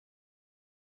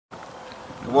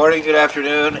Good morning, good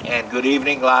afternoon, and good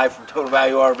evening live from Total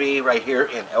Value RV right here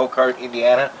in Elkhart,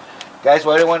 Indiana. Guys,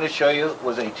 what I wanted to show you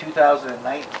was a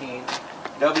 2019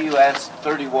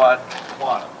 WS31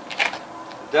 Quantum.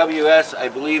 The WS, I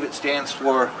believe it stands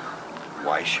for,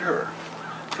 why sure,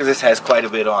 because this has quite a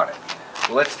bit on it.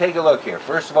 So let's take a look here.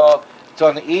 First of all, it's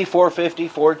on the E450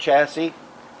 Ford chassis,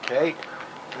 okay?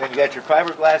 And then you got your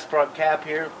fiberglass front cap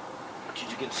here, which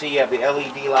as you can see you have the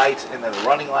LED lights and then the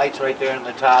running lights right there in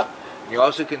the top. You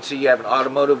also can see you have an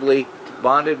automotively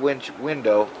bonded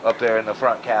window up there in the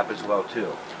front cap as well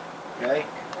too. Okay,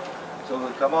 so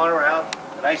we'll come on around.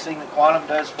 The nice thing that Quantum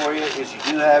does for you is you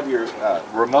do have your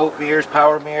remote mirrors,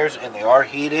 power mirrors, and they are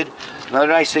heated. Another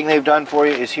nice thing they've done for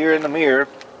you is here in the mirror,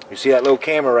 you see that little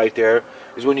camera right there,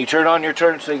 is when you turn on your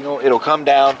turn signal, it'll come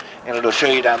down and it'll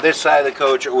show you down this side of the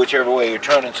coach or whichever way you're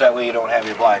turning, so that way you don't have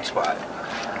your blind spot.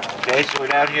 Okay, so we're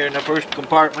down here in the first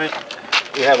compartment.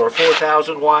 We have our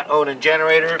 4,000 watt Onan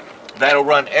generator. That'll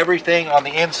run everything on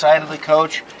the inside of the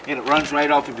coach, and it runs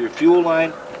right off of your fuel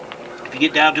line. If you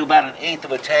get down to about 1/8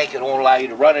 of a tank, it won't allow you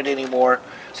to run it anymore,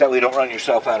 so that way you don't run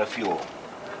yourself out of fuel.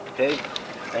 Okay,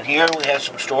 and here we have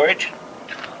some storage,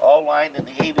 all lined in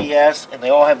the ABS, and they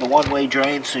all have the one-way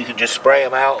drain, so you can just spray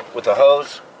them out with a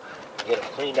hose and get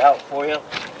them cleaned out for you.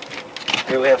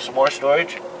 Here we have some more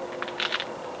storage.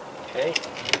 Okay.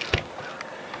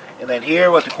 And then here,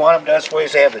 what the Quantum does for you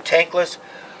is they have the tankless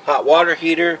hot water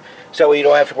heater, so you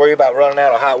don't have to worry about running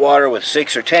out of hot water with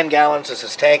 6 or 10 gallons. This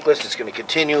is tankless. It's going to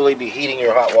continually be heating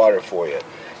your hot water for you.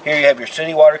 Here you have your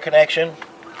city water connection.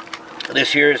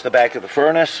 This here is the back of the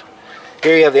furnace.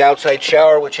 Here you have the outside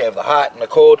shower, which you have the hot and the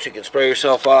cold, so you can spray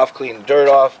yourself off, clean the dirt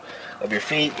off of your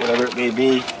feet, whatever it may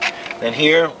be. Then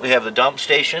here we have the dump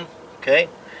station. Okay.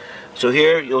 So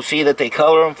here you'll see that they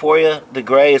color them for you. The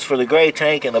gray is for the gray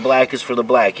tank and the black is for the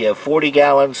black. You have 40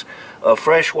 gallons of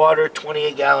fresh water,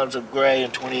 28 gallons of gray,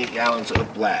 and 28 gallons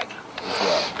of black as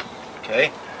well. Okay.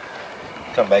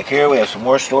 Come back here, we have some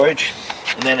more storage.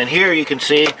 And then in here you can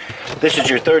see this is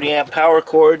your 30 amp power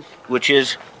cord, which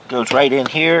goes right in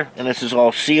here, and this is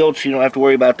all sealed, so you don't have to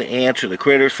worry about the ants or the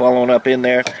critters following up in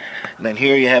there. And then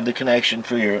here you have the connection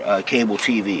for your cable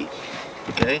TV.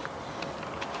 Okay.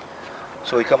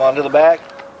 So we come onto the back.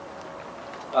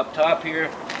 Up top here,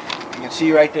 you can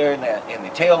see right there in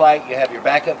the tail light, you have your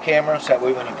backup camera, so that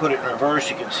way when you put it in reverse,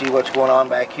 you can see what's going on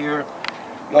back here.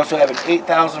 You also have an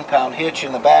 8,000 pound hitch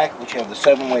in the back, which you have the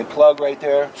 7-way plug right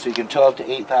there, so you can tow up to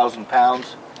 8,000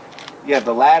 pounds. You have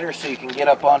the ladder, so you can get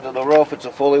up onto the roof. It's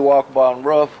a fully walkable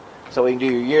roof, so you can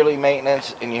do your yearly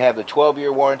maintenance, and you have the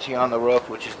 12-year warranty on the roof,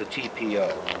 which is the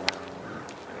TPO.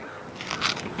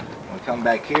 Come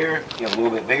back here, you have a little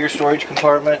bit bigger storage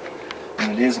compartment,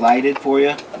 and it is lighted for you,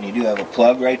 and you do have a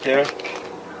plug right there.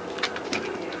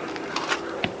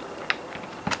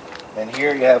 And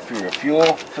here you have for your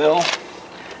fuel fill,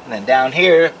 and then down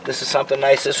here, this is something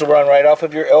nice. This will run right off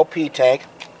of your LP tank,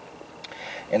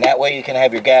 and that way you can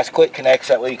have your gas quick connects.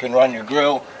 That way you can run your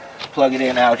grill, plug it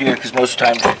in out here, because most of the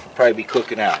time you'll probably be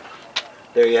cooking out.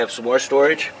 There you have some more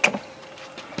storage. Okay,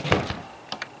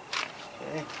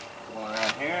 come on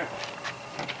around here.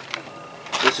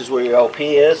 This is where your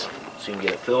LP is, so you can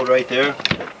get it filled right there.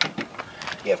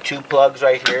 You have 2 plugs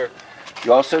right here.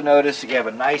 You also notice that you have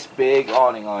a nice big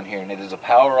awning on here, and it is a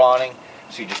power awning.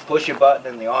 So you just push a button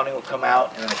and the awning will come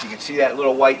out, and if you can see that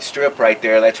little white strip right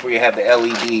there, that's where you have the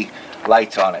LED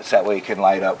lights on it, so that way it can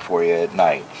light up for you at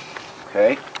night.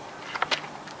 Okay.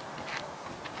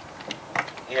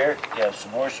 Here you have some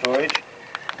more storage.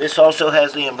 This also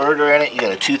has the inverter in it. You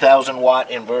got a 2,000 watt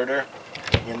inverter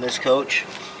in this coach.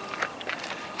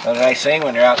 Another nice thing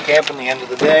when you're out camping the end of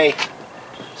the day,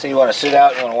 say you want to sit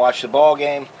out, you want to watch the ball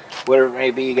game, whatever it may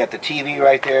be, you got the TV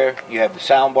right there, you have the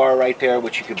sound bar right there,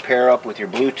 which you can pair up with your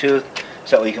Bluetooth,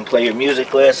 so you can play your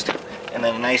music list. And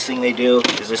then the nice thing they do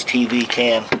is this TV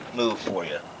can move for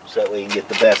you, so that way you can get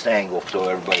the best angle so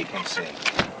everybody can see.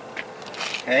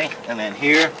 Okay, and then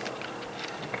here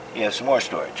you have some more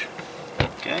storage.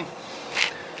 Okay,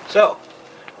 so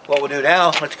what we'll do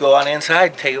now, let's go on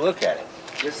inside and take a look at it.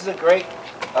 This is a great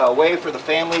way for the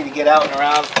family to get out and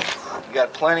around. You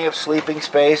got plenty of sleeping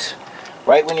space.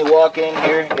 Right when you walk in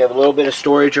here, you have a little bit of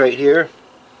storage right here.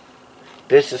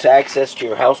 This is access to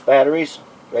your house batteries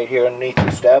right here underneath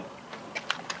the step.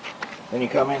 Then you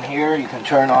come in here, you can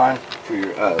turn on for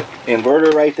your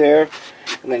inverter right there.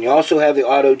 And then you also have the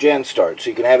auto gen start,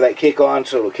 so you can have that kick on,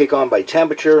 so it'll kick on by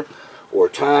temperature or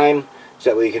time,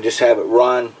 so that way you can just have it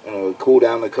run and it'll cool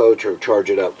down the coach or charge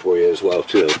it up for you as well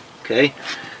too. Okay,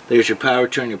 there's your power,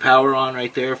 turn your power on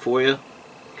right there for you.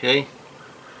 Okay,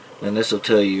 and this will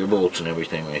tell you your volts and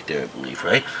everything right there, I believe,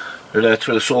 right? Or that's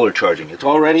for the solar charging. It's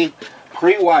already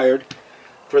pre-wired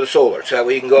for the solar. So that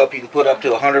way you can go up, you can put up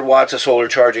to 100 watts of solar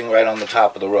charging right on the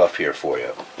top of the roof here for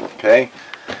you. Okay?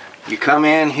 You come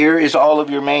in, here is all of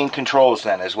your main controls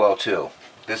then as well too.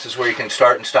 This is where you can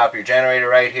start and stop your generator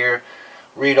right here.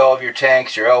 Read all of your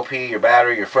tanks, your LP, your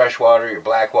battery, your fresh water, your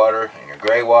black water, and your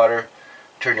gray water.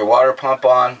 Turn your water pump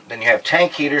on. Then you have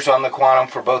tank heaters on the Quantum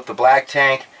for both the black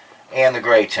tank and the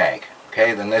gray tank.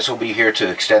 Okay, then this will be here to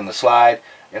extend the slide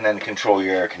and then control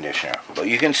your air conditioner. But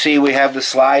you can see we have the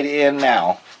slide in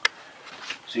now.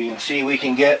 So you can see we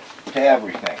can get to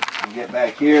everything. You can get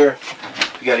back here.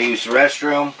 If you got to use the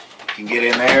restroom, you can get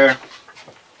in there.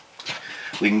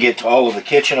 We can get to all of the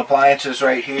kitchen appliances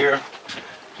right here.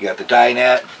 You got the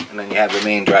dinette, and then you have the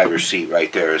main driver's seat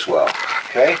right there as well.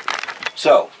 Okay?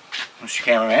 So, Mr.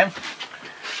 Cameraman,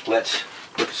 let's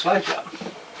put the slides on.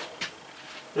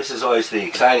 This is always the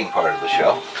exciting part of the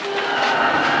show.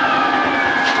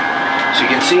 So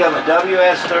you can see on the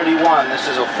WS31, this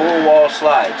is a full wall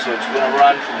slide. So it's going to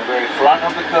run from the very front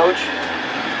of the coach,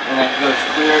 and then it goes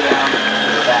clear down to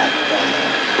the back.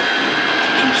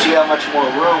 You can see how much more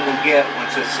room we get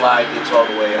once this slide gets all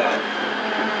the way up.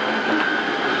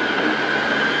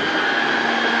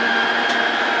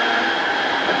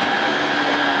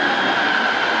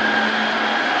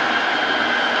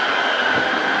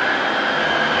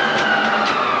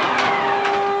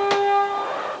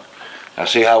 Now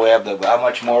see how we have how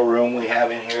much more room we have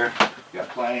in here. We got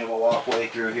plenty of a walkway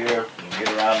through here. You can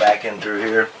get around back in through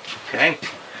here. Okay.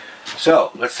 So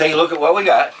let's take a look at what we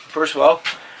got. First of all,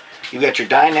 you got your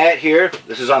dinette here.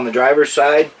 This is on the driver's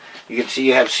side. You can see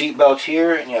you have seat belts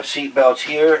here and you have seat belts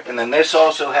here, and then this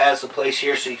also has the place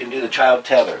here so you can do the child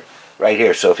tether right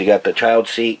here. So if you got the child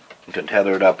seat, you can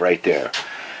tether it up right there.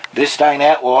 This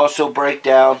dinette will also break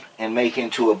down and make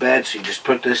into a bed, so you just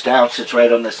put this down, sits right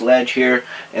on this ledge here,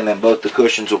 and then both the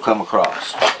cushions will come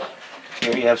across.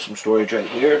 Here you have some storage right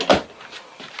here.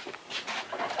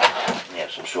 You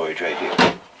have some storage right here.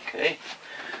 Okay.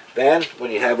 Then,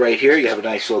 when you have right here, you have a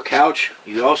nice little couch.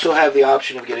 You also have the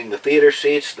option of getting the theater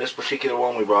seats. This particular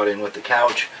one we brought in with the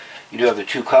couch. You do have the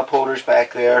two cup holders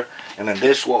back there, and then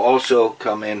this will also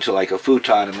come into like a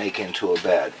futon and make into a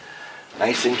bed.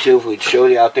 Nice thing too, if we'd show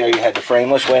you out there, you had the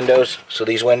frameless windows, so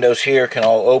these windows here can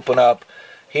all open up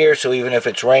here, so even if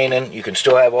it's raining, you can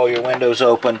still have all your windows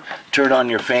open. Turn on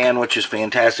your fan, which is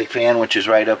fantastic fan, which is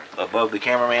right up above the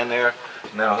cameraman there,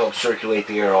 and that'll help circulate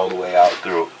the air all the way out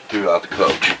throughout the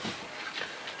coach.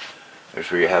 There's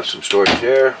where you have some storage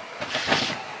there,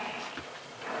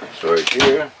 storage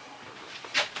here,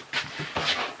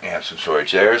 you have some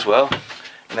storage there as well,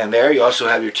 and then there you also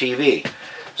have your TV.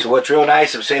 So what's real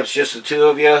nice, if say it's just the two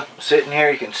of you sitting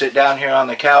here, you can sit down here on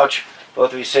the couch.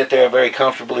 Both of you sit there and very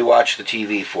comfortably watch the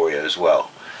TV for you as well.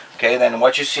 Okay, then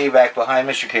what you see back behind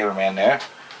Mr. Cameraman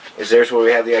there's where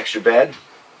we have the extra bed.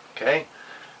 Okay,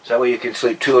 so that way you can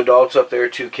sleep two adults up there,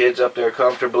 two kids up there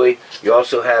comfortably. You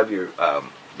also have your,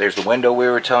 there's the window we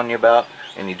were telling you about,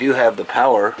 and you do have the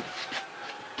power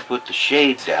to put the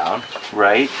shades down,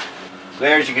 right?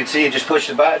 There, as you can see, you just push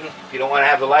the button. If you don't want to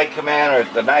have the light come in or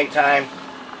the nighttime,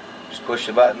 just push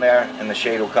the button there and the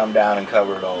shade will come down and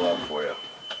cover it all up for you.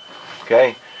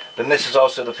 Okay, then this is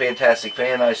also the fantastic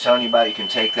fan I was telling you about. You can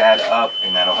take that up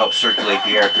and that'll help circulate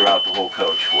the air throughout the whole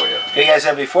coach for you. Okay guys,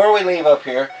 and before we leave up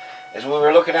here, as we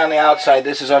were looking on the outside,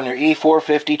 this is on your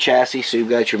E450 chassis, so you've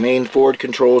got your main Ford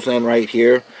controls then right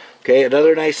here. Okay,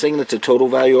 another nice thing that's a Total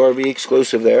Value RV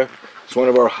exclusive there. It's one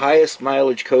of our highest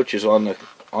mileage coaches on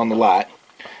the lot.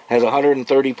 Has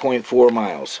 130.4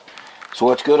 miles. So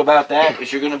what's good about that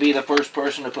is you're going to be the first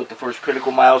person to put the first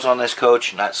critical miles on this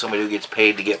coach, not somebody who gets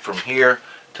paid to get from here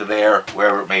to there,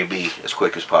 wherever it may be, as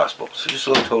quick as possible. So just a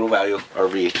little Total Value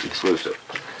RV exclusive.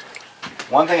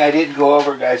 One thing I didn't go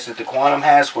over, guys, that the Quantum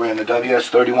has for you in the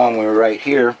WS31, we were right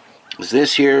here, is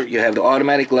this here, you have the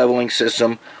automatic leveling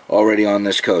system already on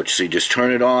this coach. So you just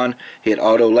turn it on, hit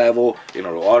auto level, and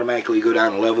it'll automatically go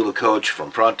down and level the coach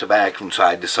from front to back, from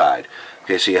side to side.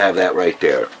 Okay, so you have that right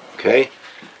there. Okay,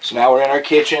 so now we're in our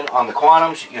kitchen. On the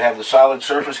Quantums, you have the solid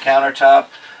surface countertop.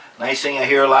 Nice thing I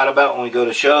hear a lot about when we go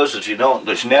to shows is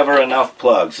there's never enough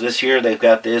plugs. This here, they've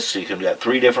got this, so you can get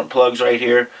 3 different plugs right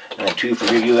here, and then 2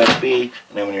 for your USB,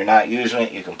 and then when you're not using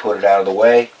it, you can put it out of the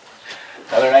way.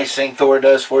 Another nice thing Thor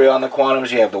does for you on the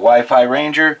Quantums, you have the Wi-Fi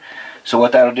Ranger. So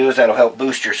what that'll do is that'll help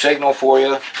boost your signal for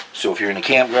you. So if you're in a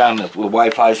campground, the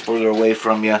Wi-Fi is further away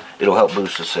from you, it'll help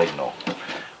boost the signal.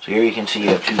 So here you can see you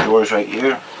have 2 drawers right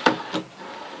here.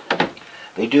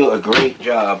 They do a great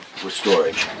job with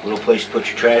storage. Little place to put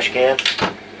your trash can.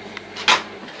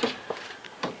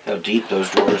 How deep those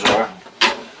drawers are.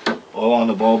 All on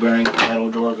the ball bearing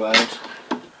metal drawer glides.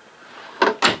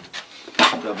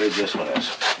 Look how big this one is.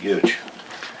 Huge.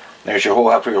 There's your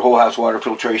whole for your whole house water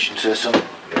filtration system.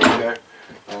 There.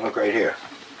 And look right here.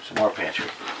 Some more pantry.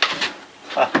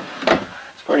 Huh.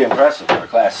 It's pretty impressive for a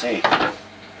Class C.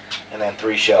 And then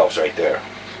 3 shelves right there.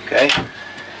 Okay.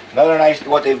 Another nice,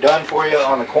 what they've done for you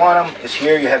on the Quantum is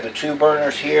here you have the 2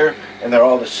 burners here, and they're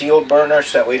all the sealed burners,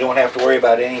 so that way you don't have to worry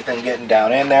about anything getting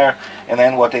down in there. And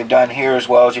then what they've done here as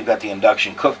well is you've got the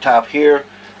induction cooktop here,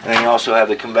 and then you also have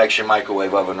the convection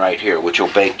microwave oven right here, which will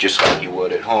bake just like you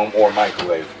would at home, or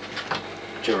microwave,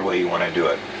 whichever way you want to do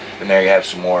it. And there you have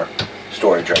some more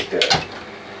storage right there.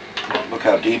 Look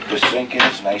how deep this sink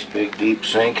is, nice big deep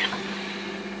sink.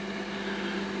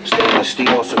 Stainless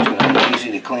steel, so it's going to be easy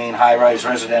to clean. High-rise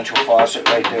residential faucet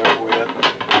right there for you.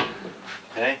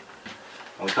 Okay.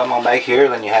 When we come on back here,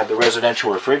 then you have the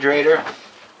residential refrigerator.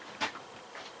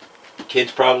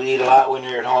 Kids probably eat a lot when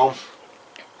you're at home,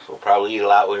 so probably eat a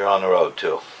lot when you're on the road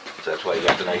too. So that's why you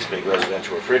got the nice big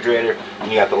residential refrigerator,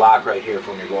 and you got the lock right here for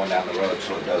when you're going down the road,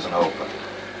 so it doesn't open.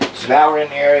 So now we're in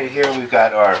the area here. We've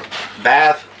got our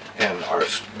bath and our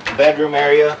bedroom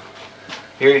area.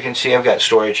 Here you can see I've got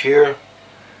storage here.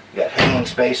 You got hanging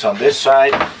space on this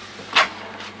side.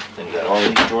 Then you got all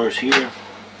these drawers here.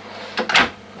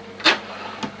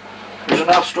 There's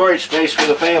enough storage space for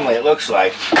the family, it looks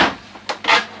like.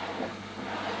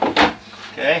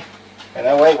 Okay. And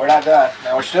then wait, we're not done.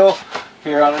 Now we're still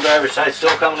here on the driver's side,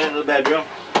 still coming into the bedroom.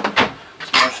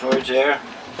 Some more storage there.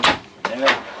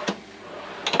 There.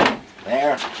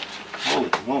 There. Holy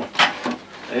moly.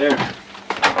 There.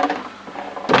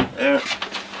 There.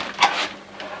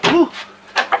 Woo.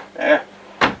 There.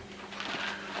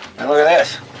 And look at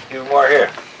this. Even more here.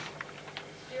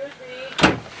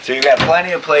 So you've got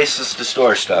plenty of places to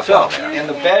store stuff out there. In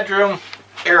the bedroom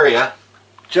area,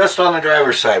 just on the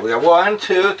driver's side, we got 1,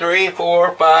 2, 3,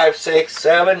 4, 5, 6,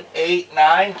 7, 8,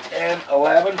 9, 10,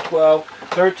 11, 12,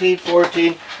 13,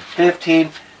 14,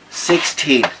 15,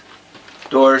 16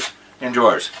 doors and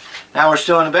drawers. Now we're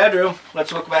still in the bedroom.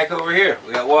 Let's look back over here.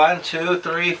 We got 1, 2,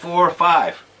 3, 4,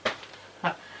 5.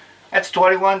 That's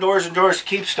 21 doors and drawers to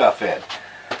keep stuff in.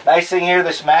 Nice thing here,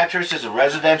 this mattress is a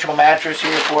residential mattress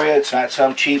here for you. It's not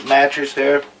some cheap mattress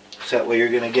there. So that way you're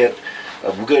going to get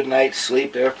a good night's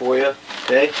sleep there for you.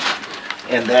 Okay?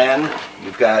 And then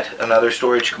you've got another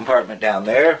storage compartment down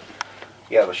there.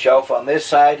 You have a shelf on this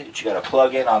side that you got to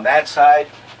plug in on that side.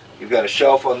 You've got a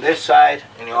shelf on this side,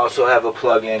 and you also have a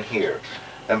plug in here.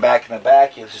 Then back in the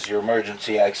back, this is your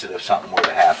emergency exit if something were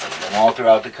to happen. And all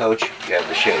throughout the coach, you have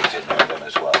the shades in there then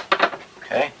as well.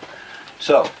 Okay?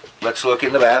 So, let's look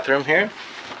in the bathroom here.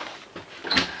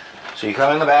 So you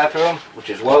come in the bathroom, which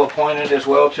is well appointed as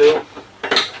well too.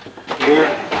 Here,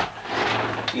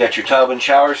 you got your tub and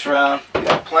shower surround. You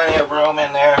got plenty of room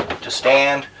in there to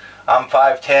stand. I'm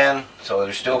 5'10", so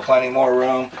there's still plenty more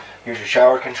room. Here's your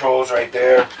shower controls right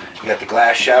there. You got the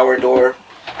glass shower door.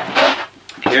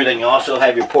 Here then you also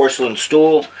have your porcelain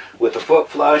stool with a foot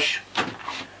flush.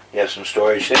 You have some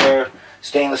storage there.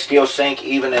 Stainless steel sink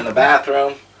even in the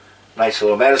bathroom. Nice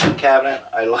little medicine cabinet.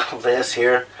 I love this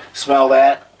here. Smell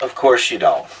that? Of course you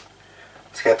don't.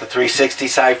 It's got the 360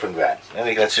 siphon vent. I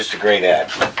think that's just a great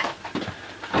ad.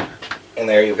 And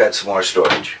there you've got some more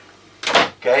storage.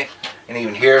 Okay? And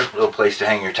even here, a little place to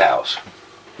hang your towels.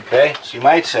 Okay? So you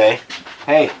might say,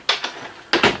 hey,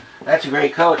 that's a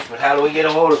great coach, but how do we get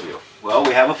a hold of you? Well,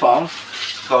 we have a phone.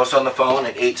 Call us on the phone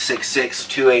at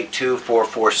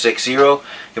 866-282-4460. You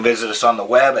can visit us on the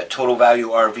web at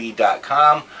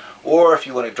totalvaluerv.com. Or if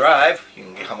you want to drive, you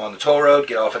can come on the toll road,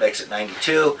 get off at exit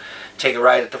 92, take a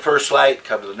right at the first light,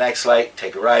 come to the next light,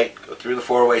 take a right, go through the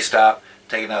four-way stop,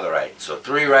 take another right. So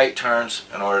 3 right turns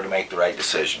in order to make the right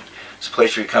decision. It's a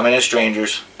place where you come in as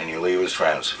strangers and you leave as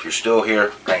friends. If you're still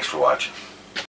here, thanks for watching.